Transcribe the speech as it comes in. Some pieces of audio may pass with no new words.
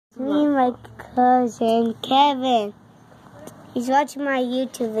my cousin Kevin. He's watching my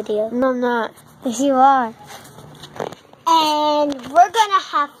YouTube video. No, I'm not. Yes, you are. And we're gonna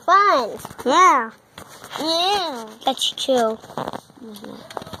have fun. Yeah, Yeah. that's true.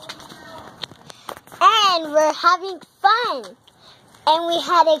 And we're having fun. And we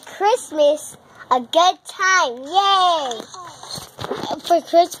had a Christmas, a good time. Yay! For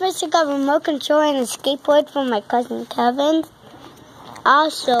Christmas, I got a remote control and a skateboard from my cousin Kevin.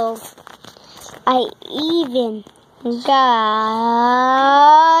 Also, I even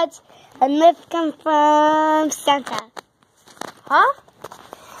got a lift from Santa. Huh?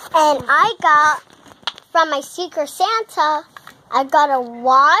 And I got, from my Secret Santa, I got a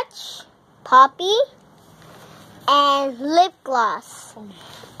watch, Poppy, and lip gloss.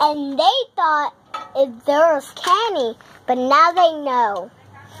 And they thought there was candy, but now they know.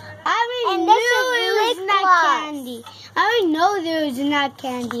 I already knew it was not candy. I already know there was not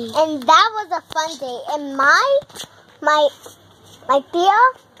candy. And that was a fun day. And my tia,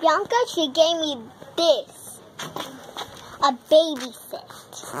 Bianca, she gave me this. A baby set.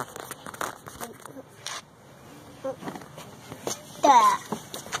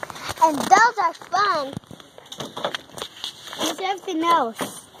 And those are fun. There's something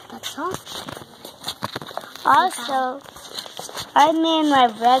else. That's all. Also, I'm in my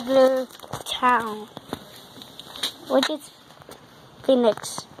regular town, which is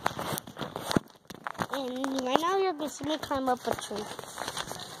Phoenix. And right now you're going to see me climb up a tree.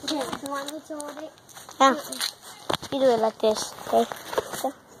 Okay, you want me to hold it? Yeah. You do it like this, okay?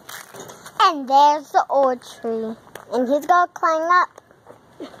 And there's the old tree. And he's going to climb up.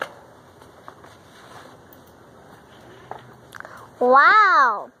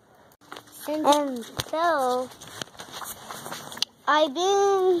 Wow. And so, I've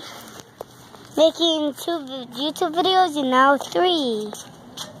been making 2 YouTube videos and now 3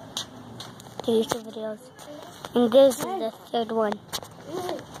 YouTube videos. And this is the 3rd one.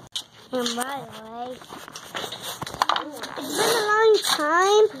 And by the way, it's been a long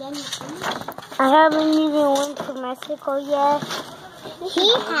time. I haven't even went to Mexico yet.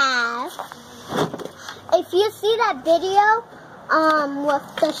 He has. If you see that video, with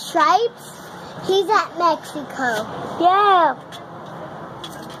the stripes, he's at Mexico. Yeah.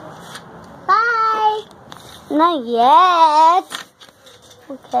 Bye. Not yet.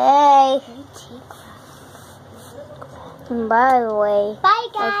 Okay. And by the way, Bye,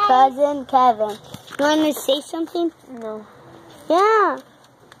 my guys. cousin Kevin. You want to say something? No. Yeah.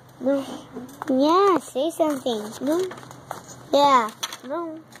 No. Yeah, say something. No. Yeah.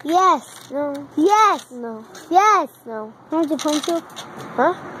 No. Yes. No. Yes. No. Yes. No. Want to punch you?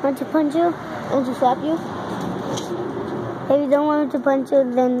 Huh? Want to punch you? Want to slap you? If you don't want to punch you,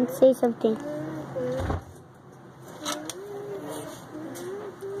 then say something.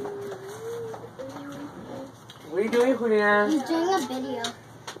 What are you doing, Julian? He's doing a video.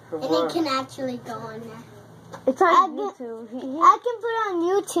 And it can actually go on there. It's on YouTube. I can put it on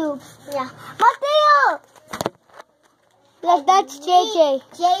YouTube. Yeah. Mateo! Look, that's JJ.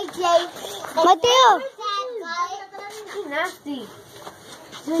 JJ. Mateo! He's nasty.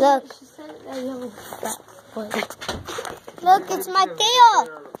 Look. Look, it's Mateo.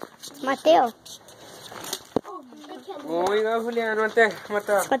 Mateo. Oh, you go, Julian. Mate.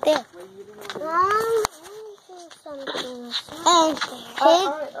 Mateo.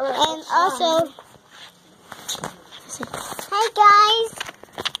 And also, Hi guys,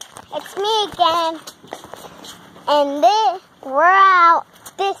 it's me again, and we're out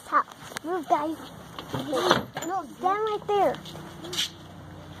this house. You guys, no, stand right there.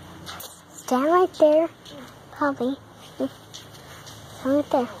 Stand right there, Polly. Stand right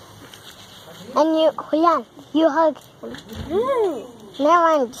there. And Julian, you hug. Never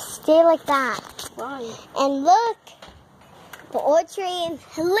mind, just stay like that. Why? And look, the old tree, and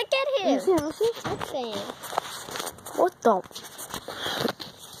look at him. Look at him. What the?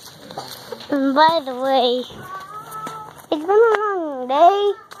 And by the way, it's been a long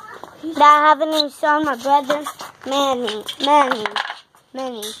day that I haven't even shown my brother, Manny.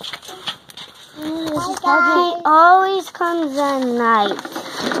 He always comes at night.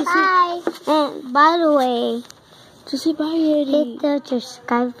 Bye. And by the way, Just say bye, Eddie. hit the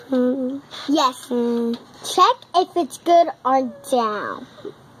subscribe button. Yes. And Check if it's good or down.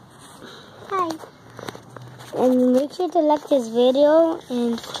 Bye. make sure to like this video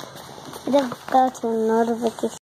and hit the bell to notification.